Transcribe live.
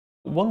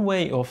One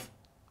way of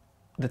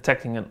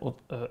detecting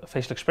a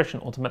facial expression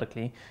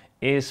automatically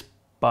is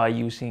by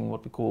using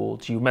what we call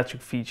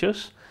geometric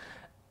features.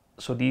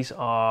 So these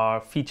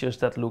are features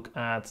that look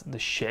at the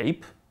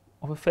shape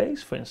of a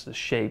face, for instance, the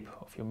shape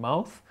of your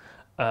mouth,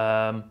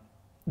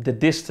 the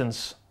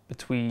distance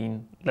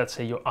between, let's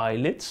say, your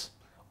eyelids.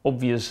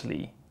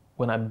 Obviously,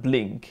 when I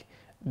blink,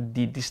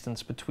 the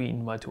distance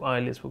between my two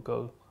eyelids will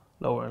go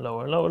lower and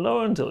lower and lower and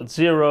lower until it's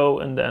 0,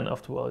 and then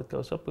after a while it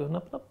goes up and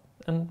up and up,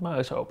 and my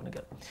eyes are open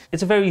again.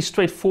 It's a very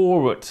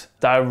straightforward,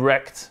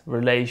 direct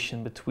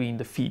relation between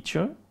the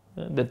feature,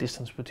 the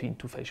distance between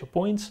two facial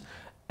points,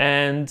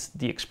 and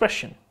the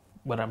expression,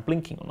 whether I'm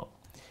blinking or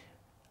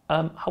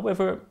not.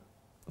 However,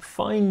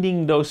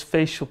 finding those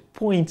facial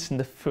points in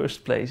the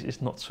first place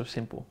is not so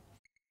simple.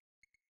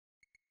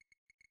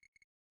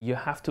 You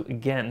have to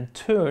again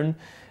turn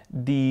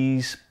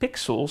these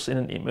pixels in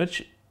an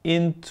image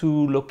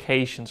into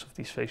locations of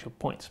these facial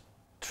points.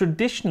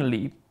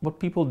 Traditionally, what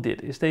people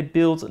did is they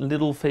built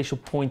little facial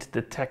point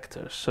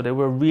detectors. So they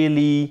were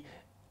really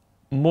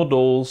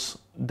models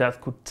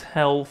that could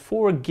tell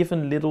for a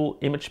given little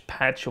image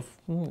patch of,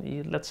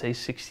 let's say,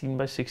 16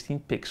 by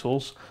 16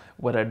 pixels,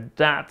 whether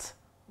that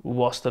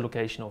was the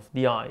location of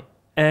the eye.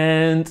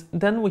 And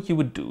then what you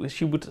would do is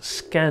you would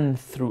scan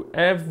through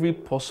every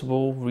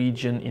possible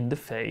region in the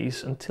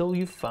face until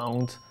you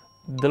found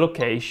the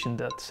location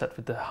that said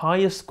with the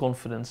highest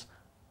confidence,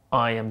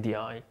 I am the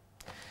eye.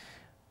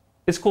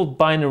 It's called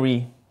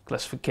binary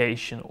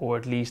classification, or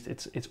at least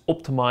it's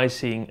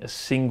optimizing a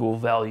single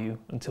value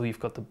until you've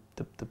got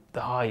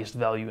the highest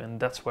value, and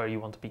that's where you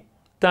want to be.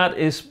 That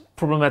is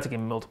problematic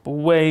in multiple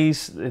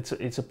ways.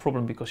 It's a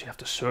problem because you have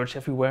to search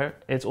everywhere.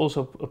 It's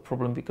also a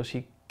problem because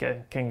you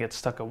can get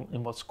stuck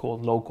in what's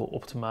called local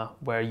optima,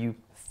 where you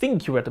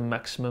think you're at the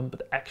maximum,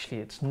 but actually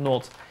it's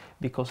not.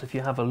 Because if you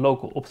have a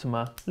local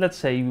optima, let's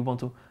say we want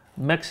to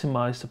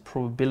maximize the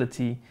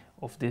probability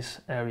of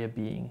this area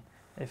being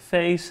a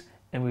face,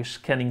 and we're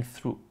scanning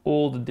through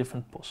all the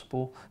different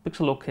possible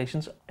pixel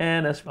locations,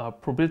 and as our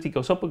probability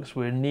goes up because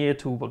we're near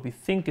to what we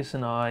think is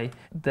an eye,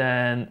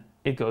 then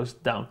it goes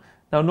down.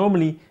 Now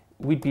normally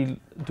we'd be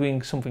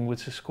doing something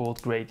which is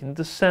called gradient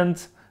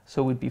descent,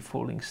 so we'd be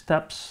following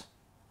steps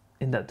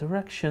in that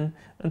direction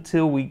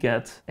until we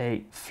get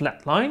a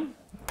flat line.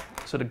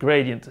 So the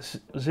gradient is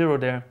 0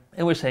 there,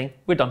 and we're saying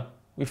we're done.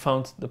 We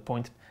found the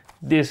point.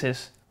 This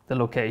is the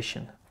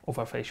location of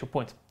our facial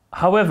point.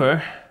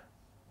 However,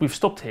 we've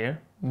stopped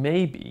here.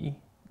 Maybe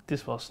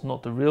this was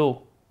not the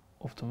real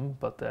optimum,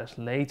 but there's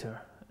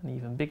later an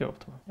even bigger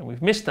optimum. And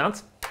we've missed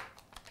that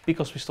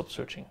because we stopped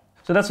searching.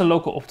 So that's a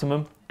local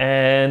optimum,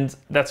 and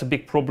that's a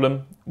big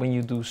problem when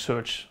you do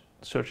searches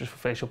for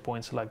facial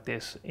points like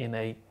this in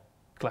a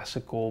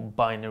classical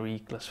binary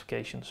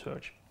classification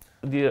search.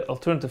 The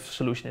alternative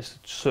solution is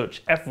to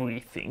search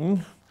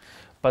everything,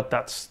 but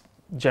that's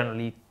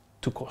generally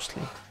too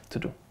costly to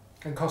do.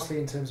 And costly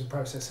in terms of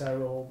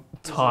processor or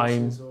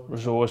time,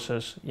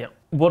 resources, yeah.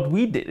 What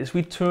we did is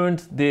we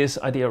turned this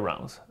idea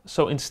around.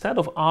 So instead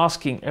of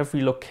asking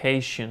every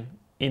location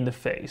in the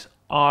face,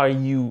 are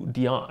you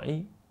the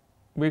eye?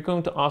 We're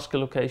going to ask a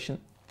location,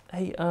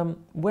 hey,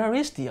 where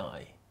is the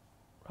eye?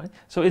 Right?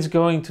 So it's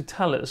going to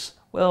tell us,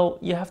 well,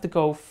 you have to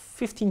go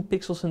 15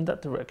 pixels in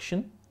that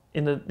direction,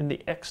 in the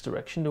X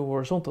direction, the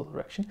horizontal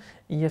direction,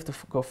 and you have to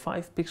go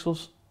 5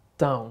 pixels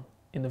down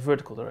in the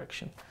vertical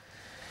direction.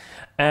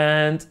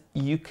 And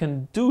you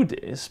can do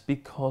this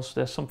because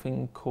there's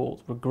something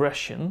called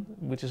regression,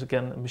 which is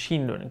again a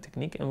machine learning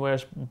technique, and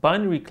whereas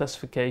binary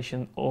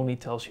classification only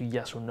tells you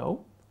yes or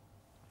no,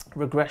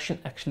 regression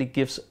actually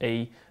gives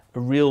a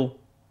real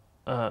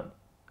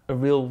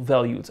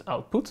valued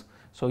output.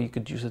 So you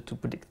could use it to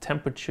predict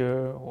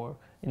temperature, or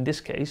in this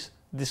case,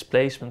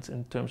 displacement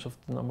in terms of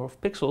the number of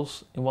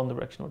pixels in one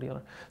direction or the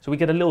other. So we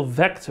get a little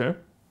vector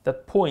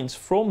that points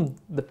from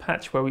the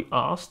patch where we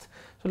asked.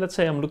 So let's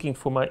say I'm looking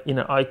for my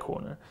inner eye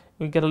corner.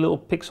 We get a little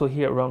pixel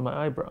here around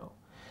my eyebrow.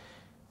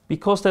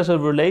 Because there's a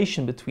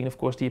relation between, of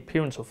course, the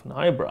appearance of an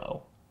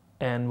eyebrow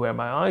and where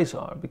my eyes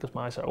are, because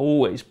my eyes are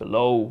always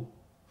below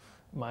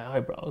my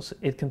eyebrows,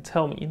 it can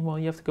tell me, well,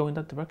 you have to go in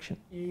that direction.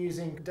 You're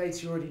using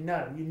data you already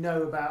know. You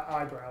know about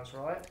eyebrows,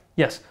 right?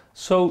 Yes.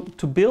 So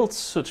to build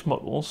such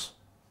models,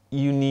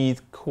 you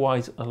need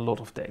quite a lot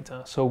of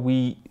data. So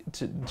we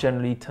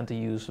generally tend to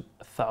use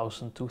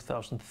 1,000,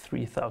 2,000,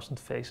 3,000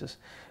 faces,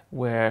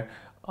 where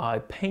I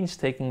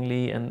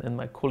painstakingly, and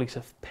my colleagues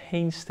have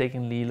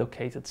painstakingly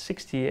located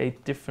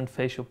 68 different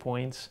facial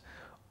points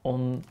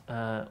on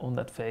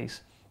that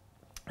face.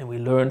 And we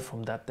learn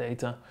from that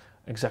data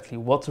exactly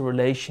what the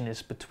relation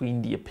is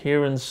between the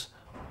appearance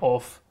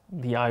of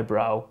the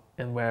eyebrow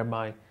and where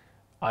my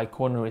eye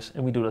corner is,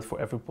 and we do that for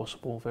every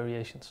possible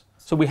variations.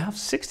 So we have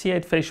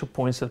 68 facial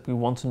points that we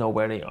want to know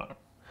where they are.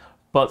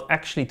 But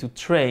actually to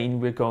train,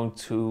 we're going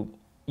to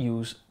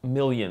use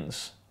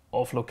millions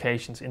of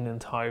locations in the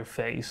entire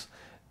face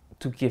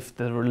to give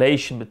the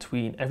relation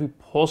between every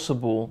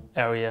possible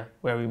area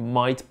where we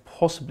might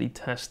possibly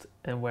test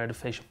and where the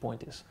facial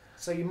point is.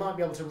 So you might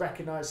be able to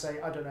recognise,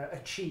 say, I don't know, a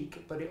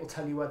cheek, but it'll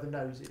tell you where the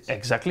nose is.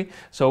 Exactly.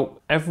 So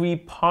every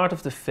part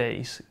of the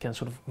face can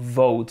sort of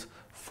vote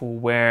for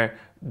where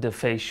the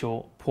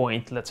facial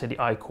point, let's say the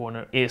eye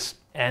corner, is.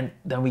 And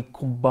then we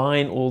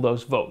combine all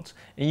those votes.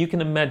 And you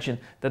can imagine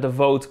that a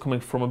vote coming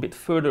from a bit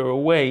further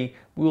away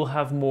will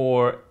have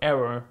more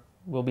error,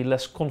 will be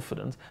less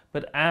confident.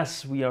 But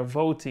as we are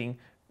voting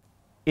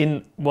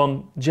in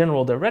one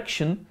general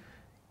direction,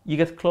 you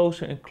get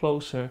closer and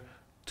closer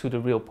to the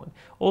real point.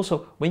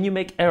 Also, when you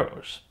make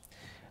errors,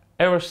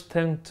 errors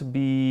tend to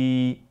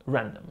be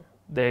random.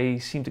 They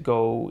seem to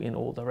go in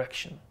all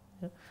directions.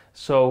 Yeah?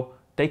 So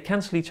they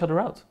cancel each other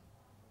out.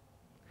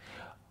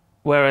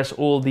 Whereas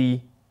all the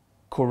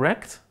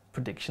correct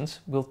predictions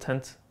will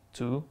tend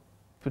to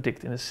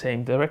predict in the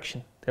same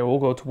direction. They all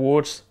go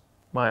towards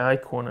my eye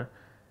corner.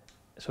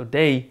 So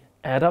they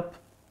add up,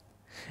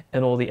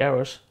 and all the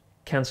errors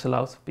cancel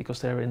out because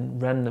they're in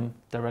random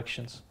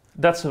directions.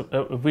 That's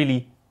a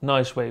really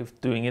nice way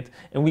of doing it,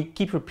 and we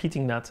keep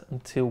repeating that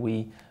until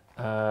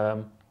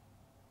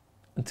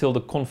until the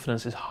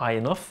confidence is high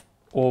enough,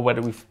 or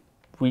whether we've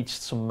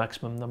reached some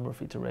maximum number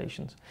of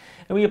iterations.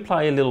 And we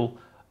apply a little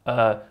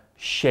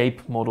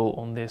shape model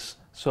on this.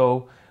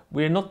 So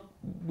we're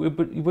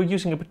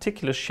using a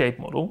particular shape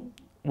model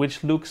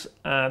which looks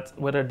at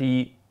whether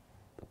the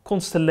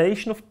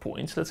constellation of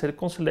points, let's say the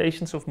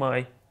constellations of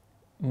my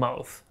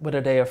mouth,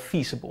 whether they are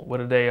feasible,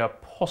 whether they are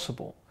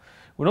possible.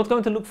 We're not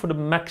going to look for the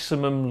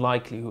maximum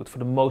likelihood, for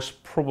the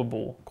most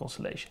probable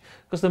constellation,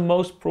 because the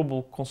most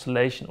probable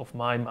constellation of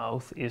my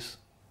mouth is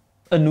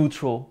a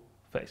neutral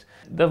face.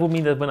 That would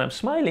mean that when I'm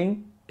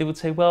smiling, it would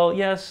say, well,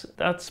 yes,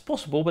 that's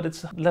possible, but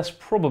it's less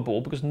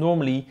probable because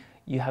normally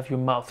you have your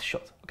mouth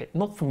shut. Okay,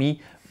 not for me,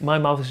 my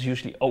mouth is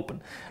usually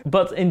open.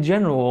 But in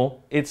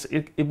general, it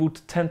would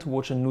tend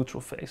towards a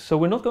neutral face. So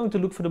we're not going to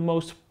look for the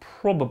most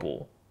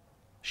probable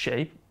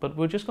shape, but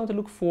we're just going to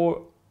look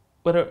for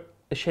whether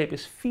a shape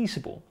is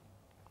feasible.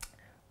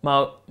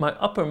 My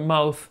upper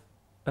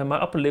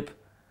lip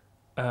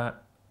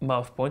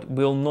mouth point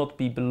will not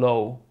be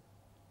below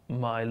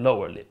my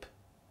lower lip.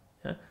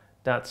 Yeah?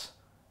 That's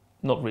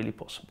not really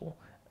possible.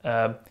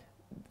 Your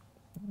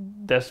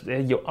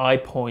eye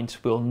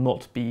points will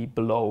not be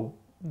below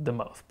the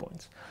mouth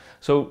points.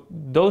 So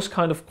those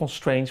kind of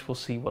constraints will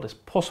see what is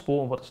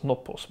possible and what is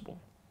not possible.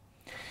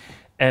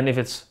 And if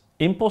it's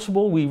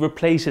impossible, we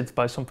replace it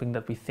by something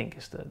that we think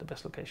is the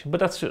best location.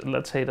 But that's,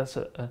 let's say, that's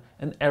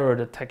an error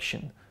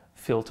detection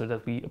filter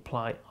that we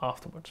apply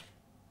afterwards.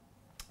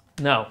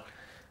 Now,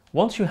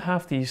 once you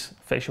have these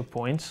facial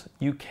points,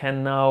 you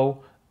can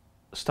now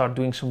start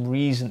doing some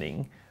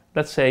reasoning.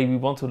 Let's say we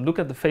want to look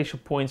at the facial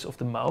points of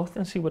the mouth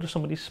and see whether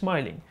somebody's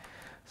smiling.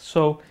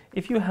 So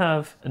if you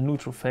have a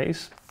neutral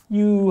face,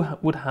 you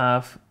would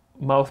have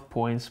mouth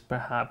points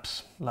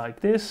perhaps like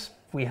this.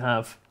 We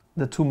have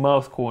the two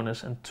mouth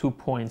corners and 2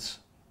 points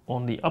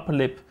on the upper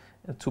lip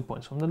and 2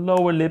 points on the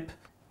lower lip.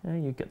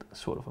 And you get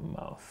sort of a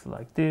mouth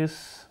like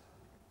this.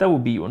 That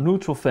would be your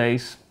neutral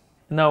face.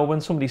 Now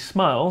when somebody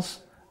smiles,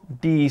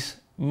 these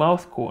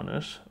mouth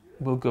corners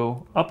will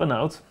go up and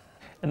out,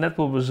 and that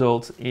will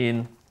result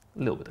in a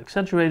little bit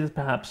exaggerated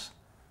perhaps.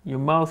 Your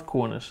mouth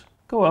corners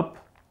go up.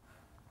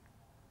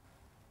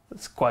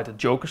 That's quite a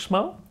Joker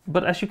smile.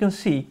 But as you can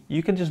see,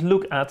 you can just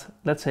look at,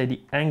 let's say,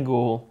 the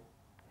angle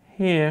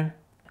here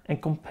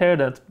and compare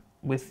that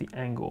with the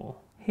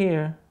angle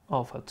here,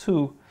 alpha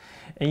 2,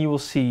 and you will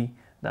see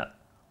that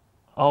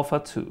alpha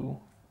 2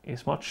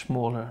 is much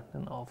smaller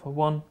than alpha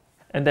 1,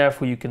 and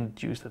therefore you can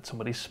deduce that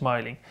somebody's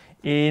smiling.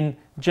 In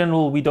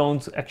general, we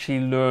don't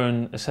actually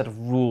learn a set of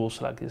rules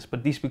like this,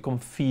 but these become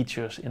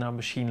features in our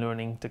machine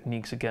learning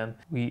techniques again.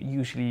 We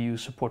usually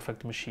use support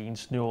vector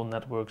machines, neural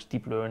networks,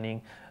 deep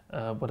learning,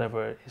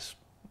 whatever is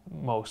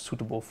most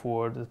suitable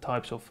for the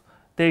types of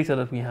data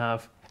that we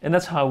have. And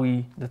that's how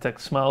we detect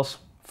smiles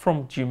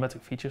from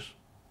geometric features.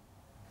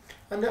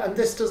 And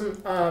this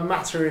doesn't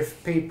matter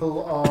if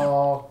people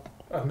are,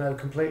 I don't know,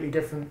 completely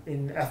different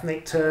in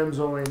ethnic terms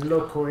or in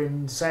look or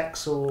in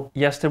sex or...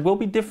 Yes, there will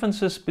be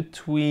differences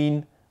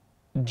between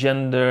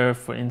gender,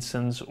 for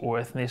instance, or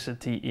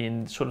ethnicity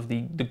in sort of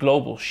the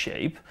global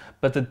shape,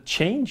 but the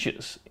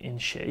changes in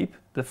shape,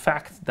 the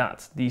fact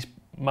that these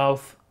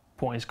mouth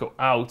points go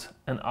out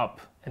and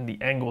up and the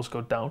angles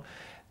go down,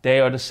 they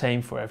are the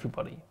same for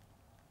everybody.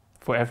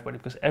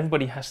 Because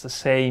everybody has the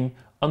same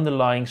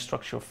underlying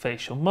structure of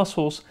facial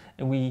muscles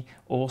and we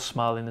all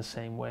smile in the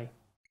same way.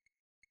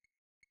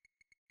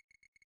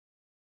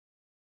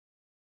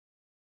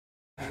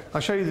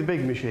 I'll show you the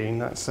big machine.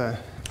 That's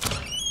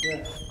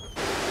Yeah.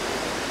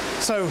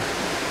 So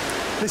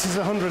this is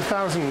a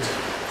 100,000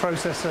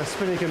 processor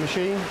Spinnaker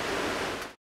machine.